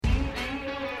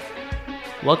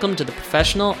Welcome to the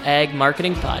Professional Ag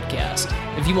Marketing Podcast.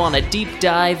 If you want a deep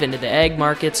dive into the ag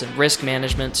markets and risk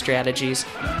management strategies,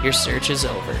 your search is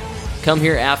over. Come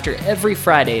here after every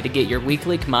Friday to get your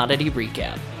weekly commodity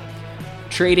recap.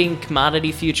 Trading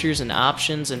commodity futures and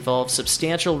options involves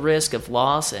substantial risk of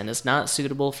loss and is not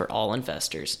suitable for all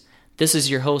investors. This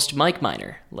is your host, Mike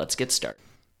Miner. Let's get started.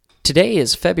 Today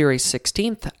is February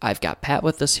 16th. I've got Pat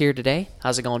with us here today.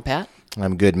 How's it going, Pat?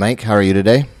 I'm good, Mike. How are you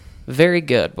today? Very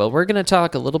good. Well, we're going to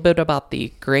talk a little bit about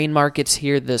the grain markets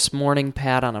here this morning,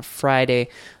 Pat, on a Friday.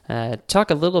 Talk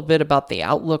a little bit about the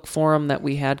Outlook Forum that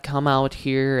we had come out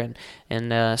here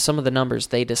and some of the numbers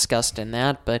they discussed in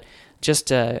that. But just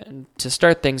to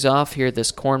start things off here,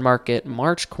 this corn market,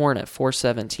 March corn at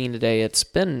 $4.17 today. It's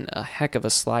been a heck of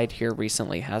a slide here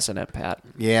recently, hasn't it, Pat?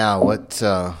 Yeah,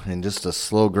 and just a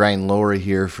slow grind lower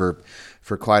here for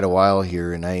quite a while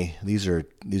here, and these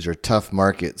are tough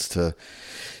markets to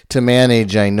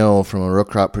manage. I know from a row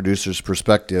crop producer's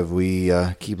perspective, we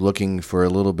keep looking for a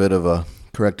little bit of a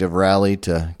corrective rally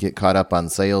to get caught up on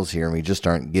sales here, and we just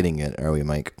aren't getting it, are we,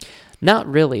 Mike? Not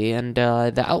really, and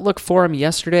the Outlook Forum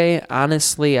yesterday,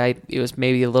 honestly, it was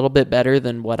maybe a little bit better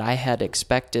than what I had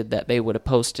expected that they would have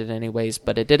posted anyways,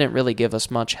 but it didn't really give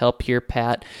us much help here,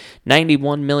 Pat.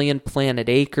 91 million planted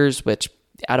acres, which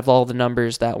out of all the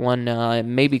numbers, that one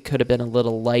maybe could have been a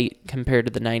little light compared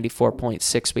to the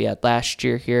 94.6 we had last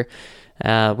year here.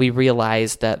 We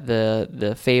realized that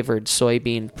the favored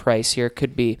soybean price here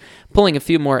could be pulling a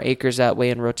few more acres that way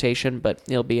in rotation, but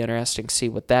it'll be interesting to see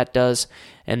what that does.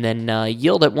 And then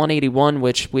yield at 181,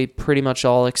 which we pretty much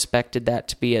all expected that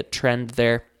to be a trend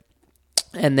there.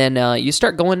 And then you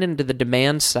start going into the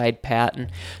demand side, Pat,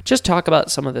 and just talk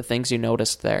about some of the things you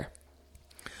noticed there.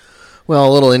 Well,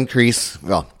 a little increase,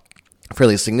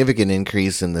 fairly significant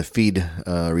increase in the feed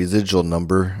residual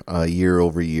number year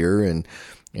over year,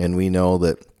 and we know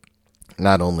that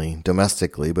not only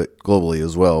domestically but globally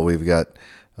as well, we've got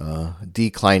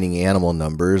declining animal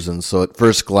numbers, and so at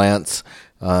first glance,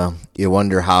 you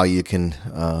wonder how you can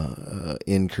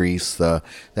increase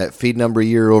that feed number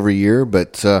year over year.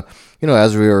 But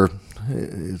as we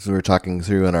were talking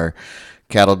through in our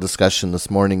cattle discussion this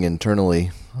morning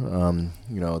internally,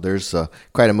 there's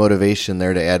quite a motivation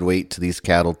there to add weight to these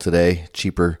cattle today.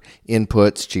 Cheaper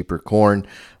inputs, cheaper corn,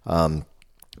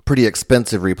 pretty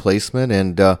expensive replacement,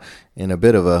 and a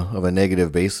bit of a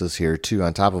negative basis here too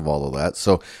on top of all of that.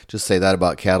 So just say that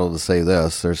about cattle to say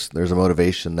this: there's a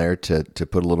motivation there to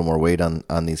put a little more weight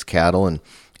on these cattle and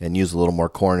use a little more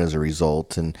corn as a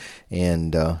result. And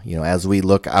as we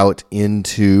look out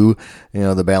into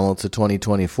the balance of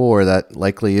 2024, that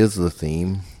likely is the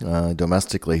theme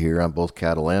domestically here on both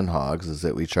cattle and hogs, is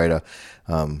that we try to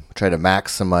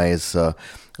maximize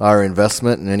our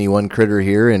investment in any one critter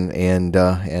here and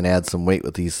add some weight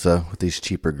with these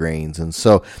cheaper grains. And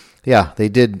so yeah, they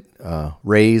did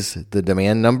raise the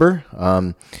demand number.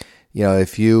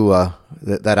 If you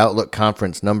that Outlook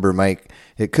conference number, Mike,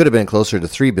 it could have been closer to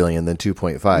 3 billion than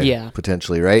 2.5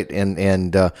 potentially, right?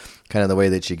 And kind of the way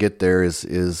that you get there is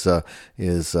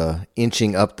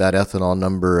inching up that ethanol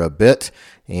number a bit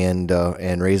and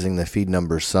raising the feed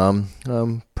number some.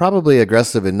 Probably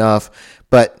aggressive enough,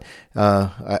 but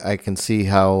I can see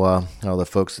how the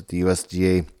folks at the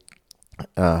USDA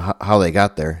how they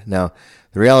got there. Now,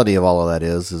 the reality of all of that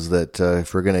is that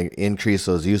if we're going to increase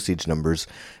those usage numbers,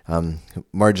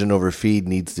 margin over feed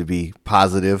needs to be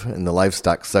positive in the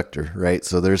livestock sector, right?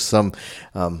 So there's some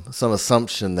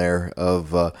assumption there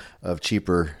of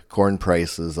cheaper corn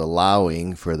prices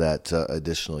allowing for that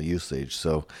additional usage.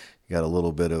 So you got a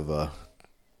little bit of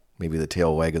maybe the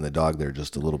tail wagging the dog there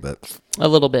just a little bit. A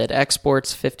little bit.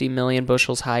 Exports 50 million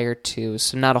bushels higher too,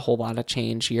 so not a whole lot of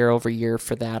change year over year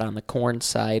for that on the corn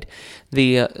side.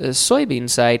 The soybean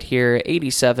side here,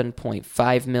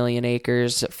 87.5 million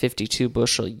acres, 52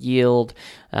 bushel yield.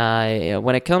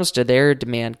 When it comes to their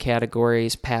demand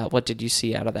categories, Pat, what did you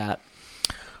see out of that?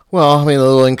 Well, a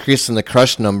little increase in the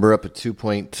crush number up at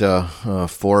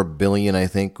 2.4 billion, I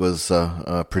think, was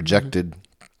projected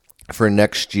for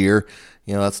next year.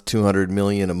 That's 200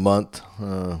 million a month.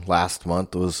 Last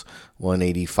month was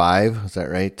 185. Is that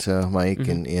right, Mike?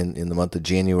 Mm-hmm. In the month of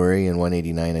January, and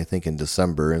 189, I think, in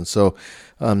December. And so,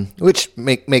 which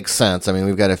makes sense.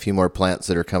 We've got a few more plants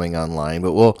that are coming online,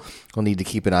 but we'll need to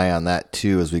keep an eye on that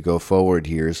too as we go forward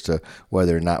here as to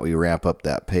whether or not we ramp up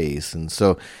that pace. And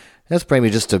so that's probably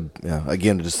just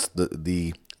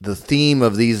the theme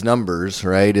of these numbers,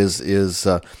 right? Is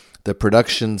the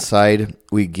production side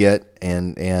we get,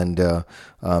 and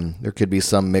there could be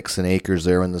some mix in acres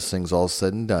there when this thing's all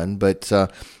said and done. But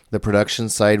the production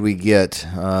side we get,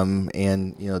 and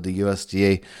the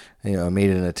USDA made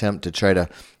an attempt to try to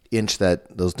inch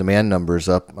those demand numbers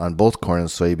up on both corn and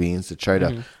soybeans to try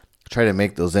to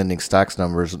make those ending stocks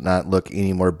numbers not look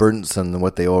any more burdensome than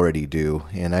what they already do.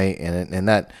 And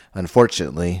that,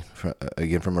 unfortunately,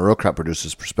 again from a row crop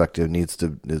producer's perspective,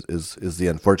 is the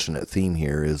unfortunate theme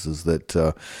here is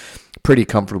that pretty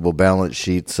comfortable balance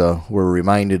sheets. We're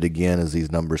reminded again as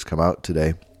these numbers come out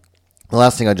today. The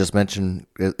last thing I just mentioned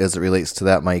as it relates to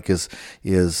that, Mike, is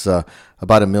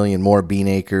about 1 million more bean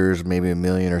acres, maybe 1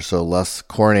 million or so less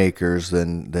corn acres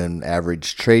than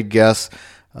average trade guess.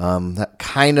 That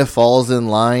kind of falls in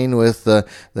line with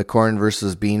the corn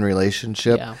versus bean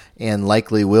relationship, and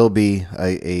likely will be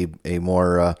a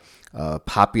more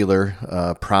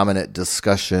popular, prominent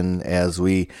discussion as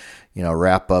we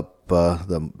wrap up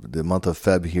the month of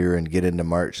Feb here and get into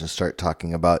March and start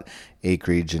talking about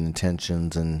acreage and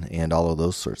intentions and all of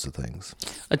those sorts of things.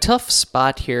 A tough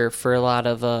spot here for a lot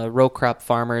of row crop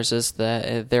farmers is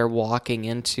that they're walking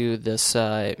into this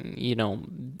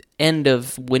end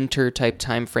of winter type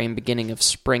time frame, beginning of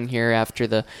spring here after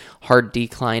the hard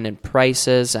decline in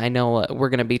prices. I know we're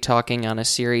going to be talking on a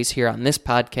series here on this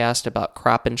podcast about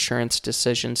crop insurance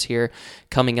decisions here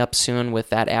coming up soon, with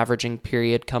that averaging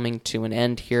period coming to an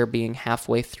end here, being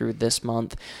halfway through this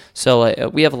month. So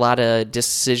we have a lot of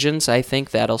decisions, I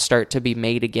think, that'll start to be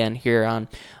made again here on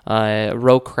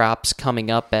row crops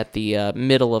coming up at the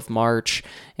middle of March.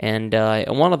 And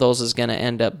one of those is going to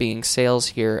end up being sales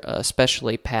here,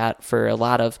 especially, Pat, for a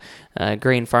lot of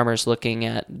grain farmers looking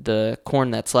at the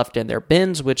corn that's left in their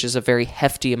bins, which is a very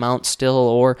hefty amount still,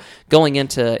 or going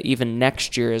into even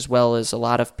next year, as well as a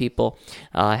lot of people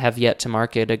have yet to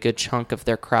market a good chunk of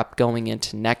their crop going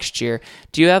into next year.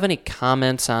 Do you have any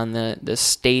comments on the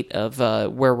state of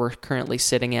where we're currently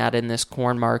sitting at in this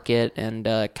corn market, and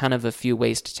kind of a few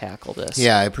ways to tackle this?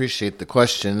 Yeah, I appreciate the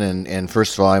question. And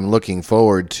first of all, I'm looking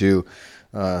forward to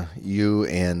you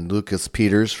and Lucas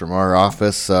Peters from our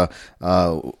office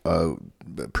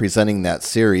presenting that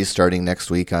series starting next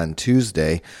week on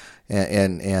Tuesday,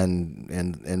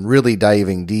 and really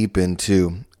diving deep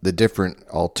into the different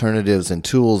alternatives and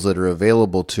tools that are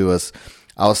available to us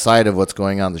outside of what's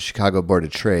going on the Chicago Board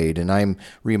of Trade. And I'm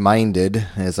reminded,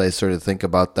 as I sort of think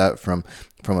about that from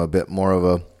a bit more of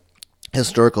a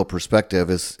historical perspective,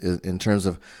 is in terms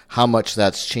of how much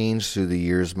that's changed through the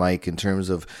years, Mike, in terms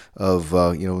of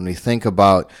when we think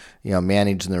about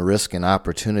managing the risk and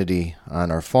opportunity on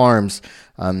our farms,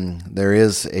 there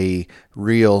is a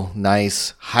real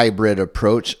nice hybrid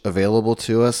approach available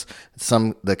to us.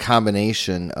 The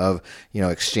combination of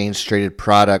exchange traded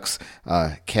products,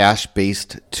 cash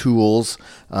based tools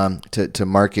to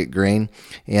market grain,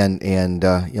 and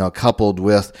coupled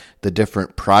with the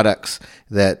different products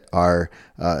that are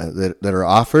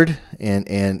offered and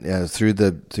through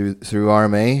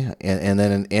RMA,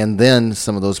 and then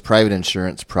some of those private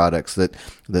insurance products that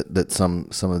some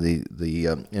of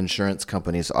the insurance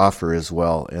companies offer as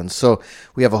well. And so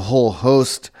we have a whole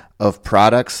host of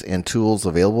products and tools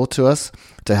available to us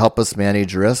to help us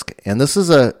manage risk. And this is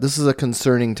a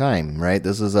concerning time, right?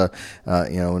 This is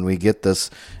when we get this,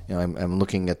 I'm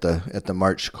looking at the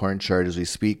March corn chart as we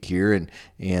speak here,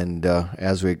 and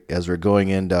as we're going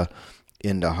into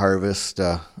harvest,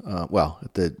 as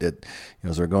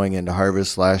we're going into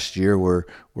harvest last year, we're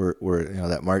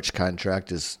that March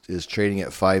contract is trading at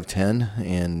 5.10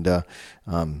 and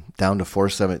down to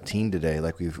 4.17 today.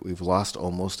 Like we've lost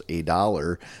almost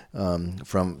 $1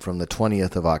 from the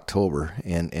 20th of October,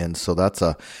 and so that's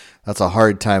a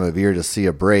hard time of year to see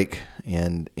a break.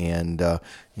 And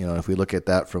if we look at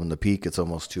that from the peak, it's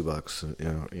almost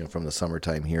 $2, from the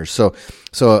summertime here. So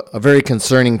a very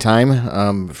concerning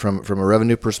time from a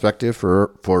revenue perspective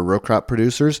for row crop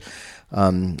producers.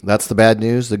 That's the bad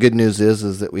news. The good news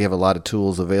is that we have a lot of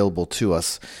tools available to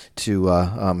us to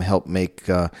help make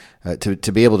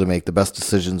to be able to make the best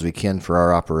decisions we can for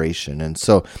our operation. And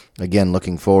so, again,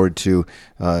 looking forward to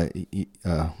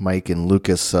Mike and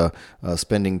Lucas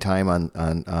spending time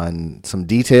on some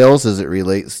details as it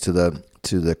relates to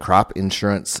the crop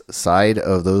insurance side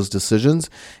of those decisions.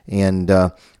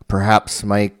 And perhaps,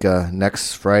 Mike,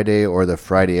 next Friday or the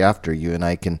Friday after, you and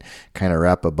I can kind of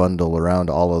wrap a bundle around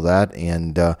all of that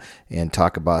and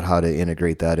talk about how to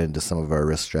integrate that into some of our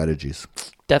risk strategies.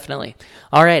 Definitely.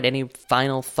 All right. Any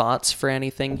final thoughts for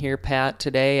anything here, Pat,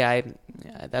 today?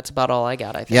 That's about all I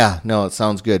got, I think. Yeah, no, it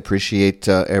sounds good. Appreciate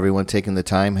everyone taking the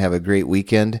time. Have a great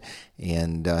weekend,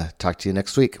 and talk to you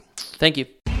next week. Thank you.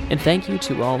 And thank you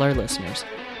to all our listeners.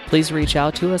 Please reach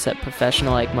out to us at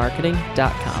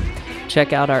professionalagmarketing.com.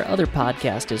 Check out our other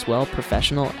podcast as well,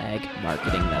 Professional Ag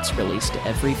Marketing, that's released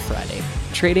every Friday.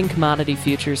 Trading commodity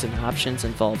futures and options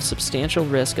involves substantial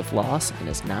risk of loss and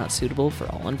is not suitable for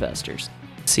all investors.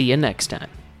 See you next time.